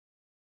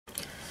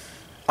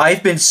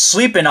I've been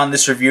sleeping on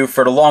this review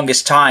for the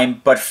longest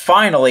time, but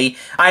finally,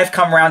 I have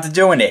come around to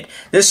doing it.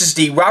 This is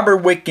the Robert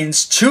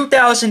Wickens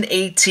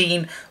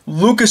 2018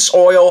 Lucas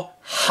Oil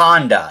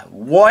Honda.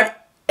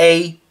 What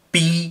a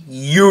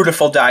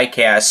beautiful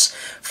diecast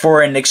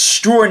for an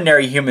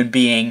extraordinary human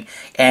being,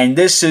 and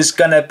this is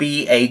gonna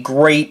be a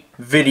great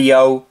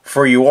video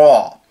for you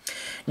all.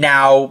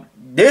 Now,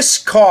 this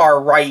car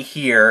right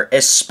here,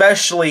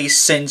 especially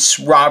since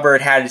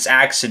Robert had his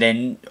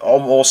accident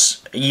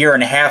almost a year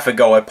and a half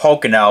ago at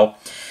Pocono,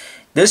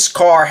 this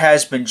car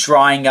has been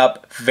drying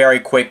up very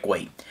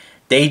quickly.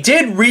 They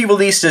did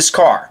re-release this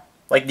car.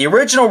 Like, the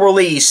original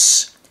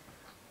release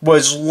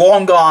was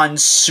long gone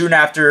soon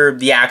after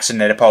the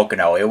accident at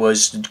Pocono.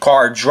 The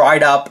car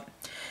dried up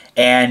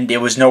and it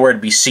was nowhere to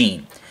be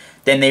seen.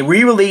 Then they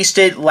re-released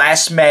it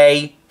last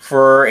May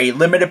for a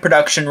limited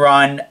production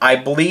run. I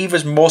believe it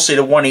was mostly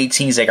the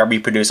 118s that got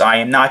reproduced. I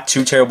am not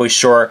too terribly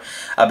sure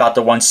about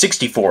the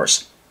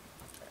 164s.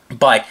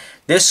 But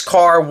this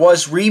car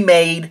was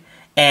remade,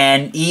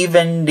 and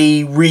even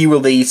the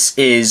re-release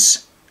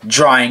is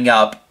drying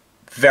up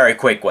very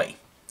quickly.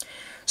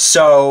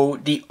 So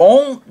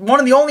one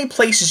of the only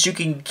places you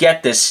can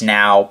get this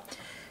now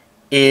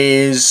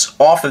is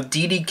off of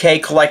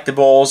DDK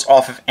Collectibles,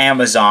 off of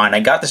Amazon. I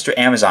got this through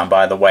Amazon,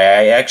 by the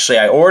way.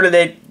 I ordered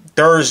it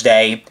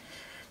Thursday.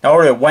 I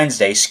ordered it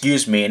Wednesday,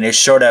 excuse me, and it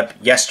showed up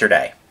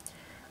yesterday.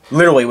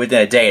 Literally within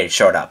a day it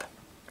showed up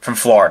from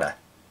Florida.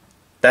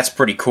 That's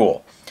pretty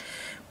cool.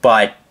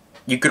 But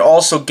you could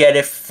also get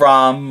it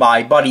from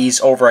my buddies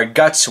over at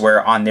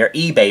Gutswear on their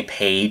eBay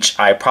page.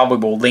 I probably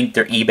will link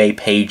their eBay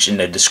page in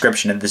the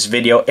description of this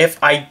video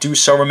if I do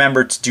so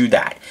remember to do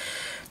that.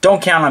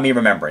 Don't count on me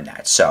remembering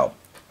that, so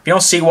if you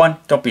don't see one,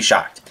 don't be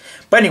shocked.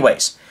 But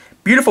anyways,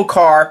 beautiful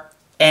car,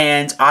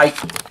 and I'm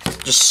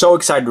just so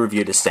excited to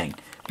review this thing.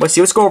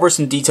 Let's go over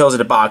some details of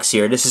the box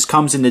here. This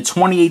comes in the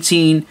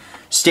 2018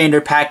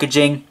 standard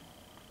packaging.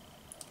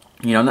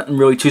 You know, nothing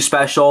really too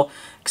special,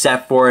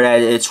 except for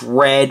that it's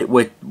red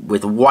with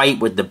white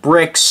with the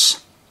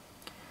bricks.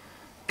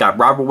 Got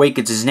Robert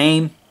Wickens'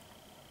 name.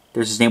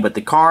 There's his name with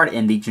the card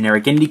and the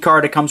generic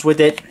IndyCar that comes with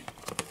it.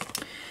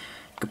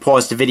 You can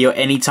pause the video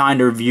anytime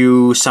to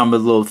review some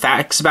of the little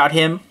facts about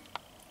him.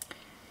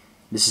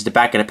 This is the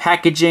back of the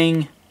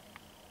packaging.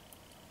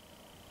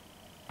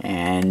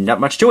 And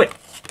not much to it.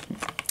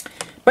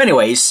 But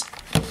anyways,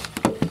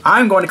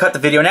 I'm going to cut the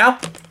video now,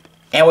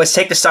 and let's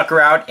take the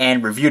sucker out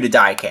and review the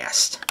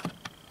diecast.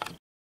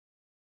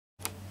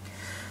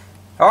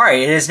 Alright,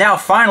 it is now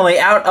finally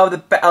out of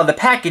the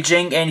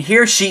packaging, and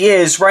here she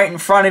is right in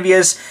front of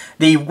you,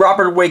 the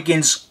Robert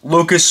Wickens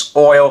Lucas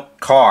Oil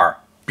car.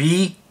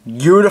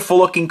 Beautiful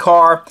looking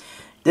car.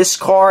 This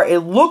car, it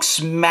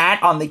looks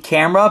matte on the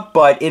camera,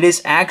 but it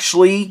is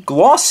actually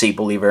glossy,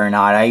 believe it or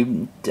not. I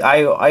didn't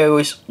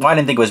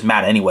think it was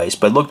matte anyways,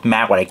 but it looked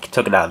matte when I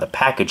took it out of the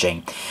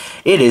packaging.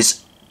 It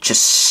is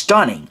just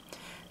stunning.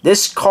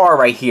 This car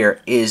right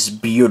here is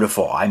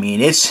beautiful. I mean,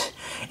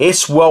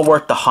 it's well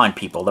worth the hunt,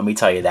 people, let me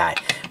tell you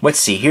that. Let's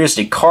see, here's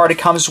the card it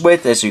comes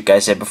with. As you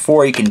guys said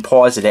before, you can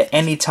pause it at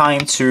any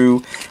time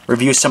to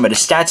review some of the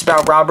stats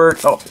about Robert.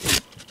 Oh,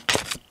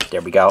 there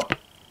we go.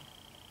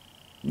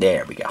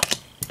 There we go.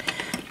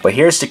 But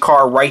here's the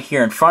car right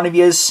here in front of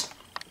you.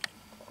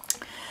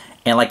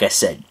 And like I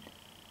said,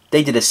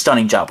 they did a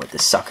stunning job with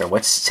this sucker.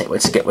 Let's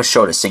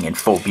show this thing in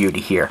full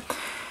beauty here.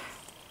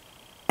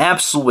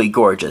 Absolutely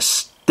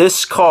gorgeous.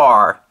 This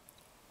car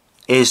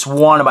is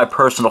one of my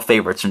personal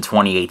favorites from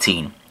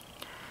 2018.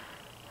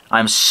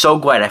 I'm so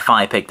glad I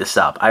finally picked this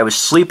up. I was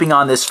sleeping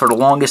on this for the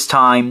longest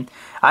time.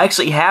 I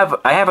have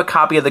a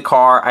copy of the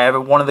car. I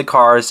have one of the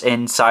cars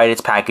inside its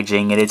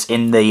packaging, and it's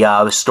in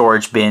the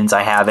storage bins.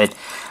 I have it.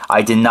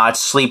 I did not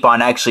sleep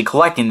on actually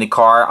collecting the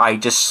car. I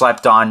just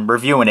slept on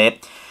reviewing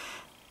it.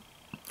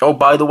 Oh,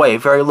 by the way, a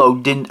very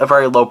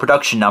low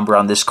production number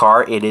on this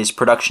car. It is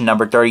production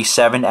number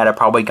 37 out of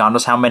probably God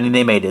knows how many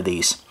they made of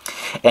these.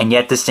 And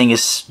yet this thing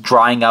is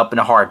drying up in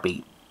a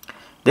heartbeat.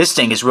 This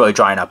thing is really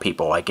drying up,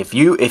 people. Like, if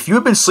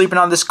you've been sleeping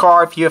on this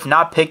car, if you have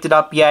not picked it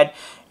up yet,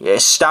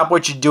 stop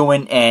what you're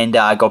doing and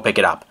go pick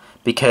it up.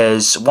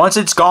 Because once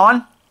it's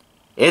gone,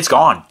 it's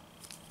gone.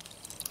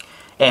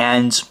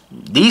 And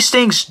these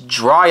things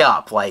dry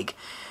up. Like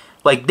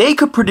they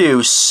could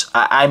produce,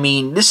 I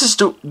mean, this is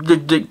the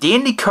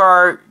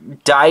IndyCar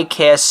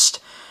diecast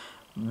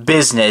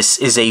business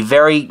is a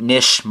very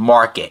niche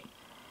market.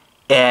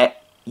 You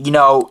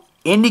know,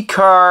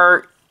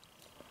 IndyCar,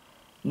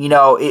 you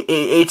know,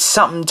 it's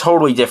something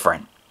totally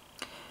different.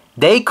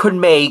 They could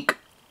make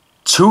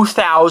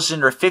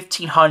 2,000 or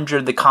 1,500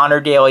 of the Connor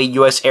Daly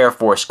U.S. Air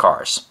Force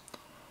cars.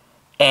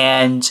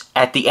 And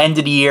at the end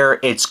of the year,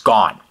 it's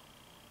gone.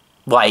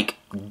 Like,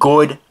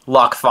 good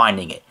luck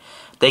finding it.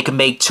 They can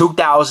make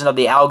 2,000 of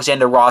the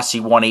Alexander Rossi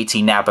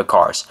 118 Napa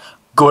cars.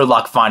 Good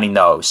luck finding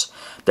those.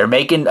 They're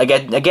making,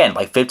 again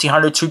like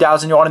 1,500,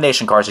 2,000 new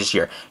AutoNation cars this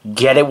year.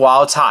 Get it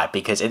while it's hot,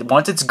 because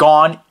once it's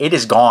gone, it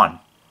is gone.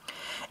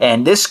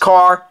 And this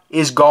car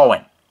is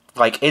going.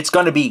 Like, it's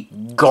going to be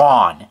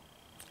gone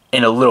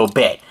in a little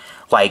bit.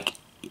 Like,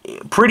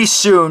 pretty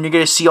soon you're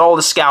going to see all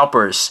the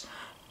scalpers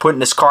putting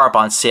this car up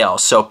on sale.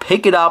 So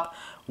pick it up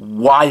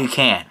while you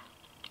can.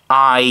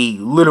 I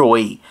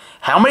literally,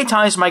 how many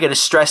times am I going to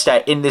stress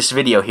that in this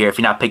video here if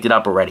you're not picked it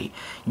up already?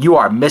 You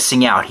are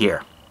missing out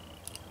here.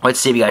 Let's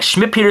see, we got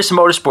Schmidt-Peterson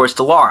Motorsports,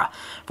 Dallara,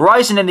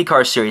 Verizon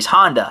IndyCar Series,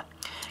 Honda.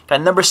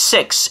 Got number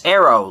 6,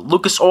 Aero,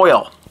 Lucas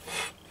Oil.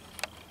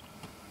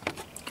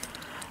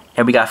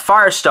 And we got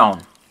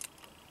Firestone.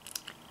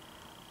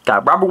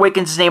 Got Robert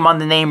Wickens' name on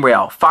the name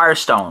rail.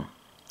 Firestone.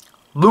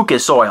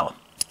 Lucas Oil.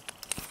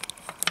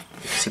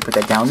 Let's see, put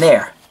that down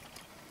there.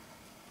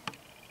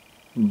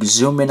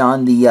 Zoom in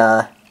on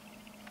the,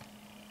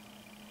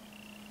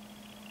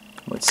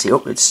 let's see,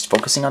 oh, it's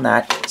focusing on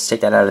that. Let's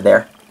take that out of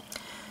there.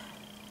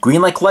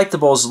 Greenlight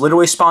Collectibles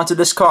literally sponsored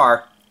this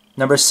car.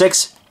 Number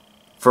 6,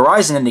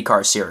 Verizon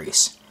IndyCar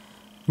Series.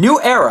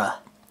 New Era.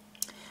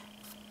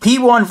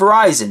 P1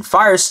 Verizon,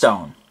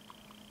 Firestone.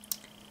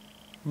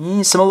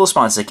 Some of those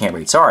sponsors I can't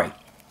read, sorry.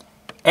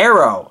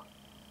 Aero.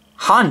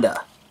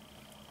 Honda.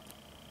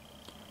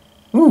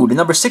 Ooh, the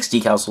number 6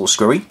 decal's a little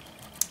screwy.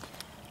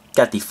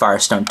 Got the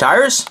Firestone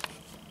tires.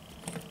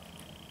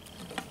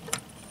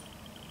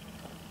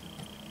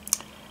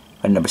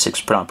 And number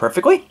 6 put on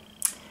perfectly.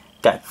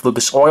 Got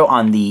Lucas Oil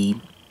on the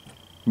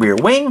rear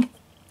wing.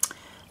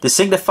 To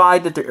signify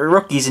that they're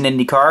rookies in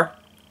IndyCar,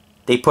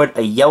 they put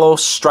a yellow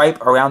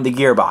stripe around the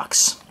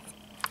gearbox.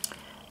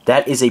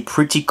 That is a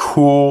pretty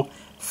cool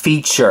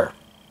feature.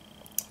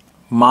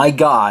 My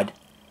God,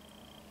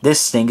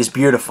 this thing is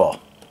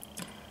beautiful.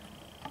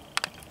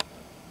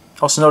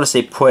 Also notice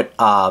they put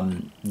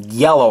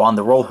yellow on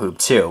the roll hoop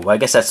too. Well, I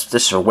guess that's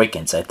just for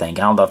Wickens, I think.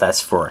 I don't know if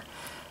that's for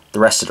the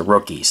rest of the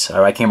rookies.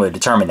 I can't really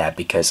determine that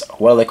because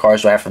what other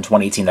cars do I have from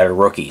 2018 that are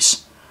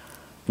rookies?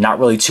 Not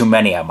really too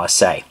many, I must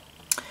say.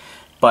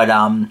 But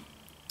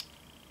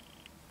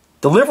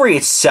the livery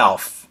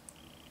itself,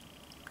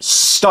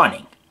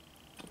 stunning.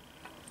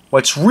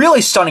 What's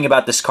really stunning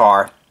about this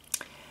car,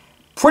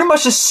 pretty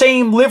much the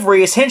same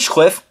livery as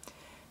Hinchcliffe.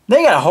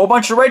 They got a whole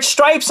bunch of red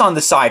stripes on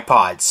the side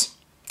pods.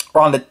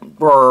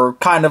 Or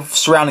kind of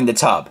surrounding the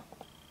tub.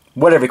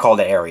 Whatever you call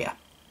that area.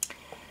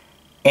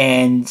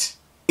 And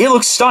it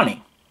looks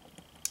stunning.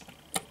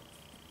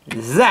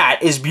 That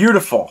is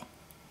beautiful.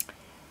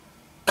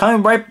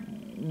 Coming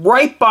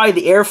right by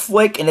the air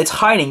flick, and it's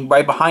hiding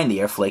right behind the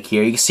air flick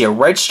here. You can see a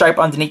red stripe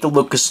underneath the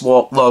Lucas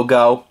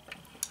logo.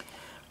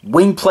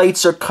 Wing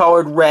plates are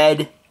colored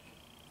red.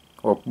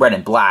 Or red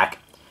and black.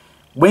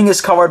 Wing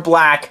is colored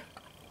black.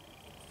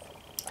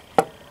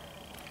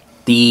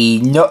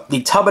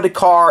 The tub of the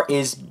car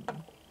is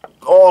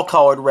all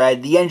colored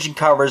red. The engine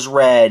cover is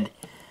red.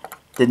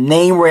 The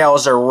name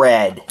rails are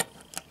red.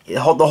 The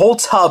whole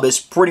tub is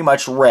pretty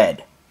much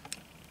red.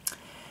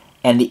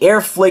 And the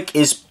air flick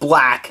is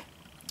black.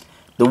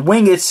 The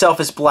wing itself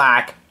is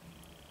black.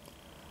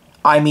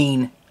 I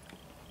mean,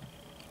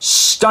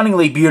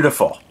 stunningly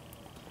beautiful.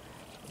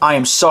 I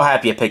am so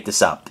happy I picked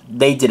this up.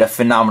 They did a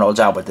phenomenal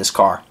job with this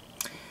car.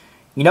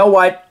 You know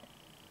what?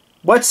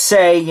 Let's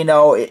say, you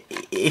know,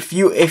 if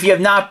you have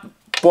not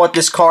bought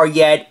this car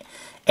yet,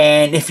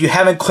 and if you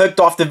haven't clicked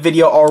off the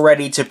video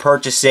already to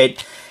purchase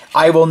it,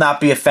 I will not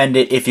be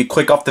offended if you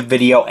click off the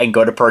video and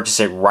go to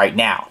purchase it right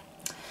now.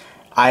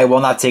 I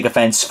will not take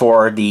offense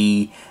for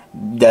the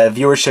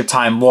viewership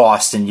time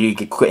lost and you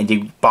get quit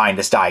into buying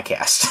this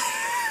diecast.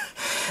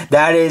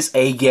 That is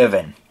a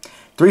given.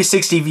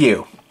 360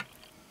 view.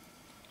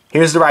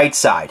 Here's the right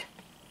side.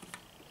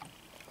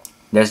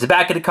 There's the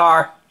back of the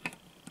car.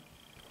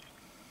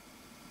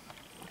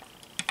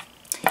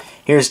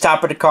 Here's the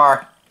top of the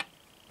car.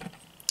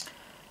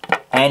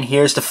 And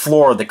here's the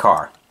floor of the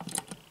car.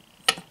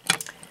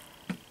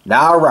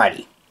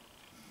 Alrighty.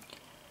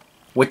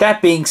 With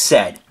that being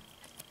said,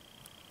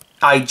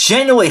 I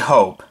genuinely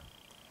hope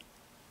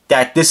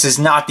that this is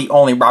not the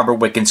only Robert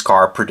Wickens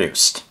car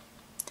produced.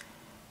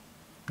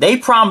 They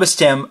promised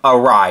him a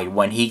ride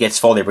when he gets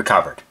fully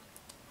recovered.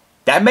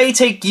 That may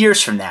take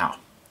years from now.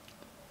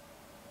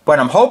 But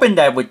I'm hoping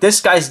that with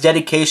this guy's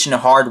dedication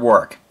and hard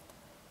work,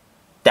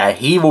 that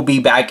he will be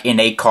back in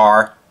a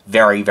car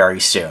very, very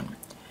soon.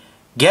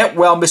 Get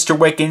well, Mr.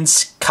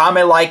 Wickens.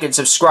 Comment, like, and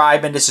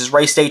subscribe. And this is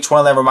Race Day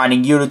 2011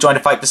 reminding you to join the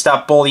fight to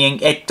stop bullying.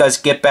 It does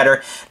get better.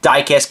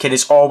 Diecast Kid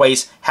is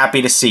always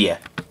happy to see you.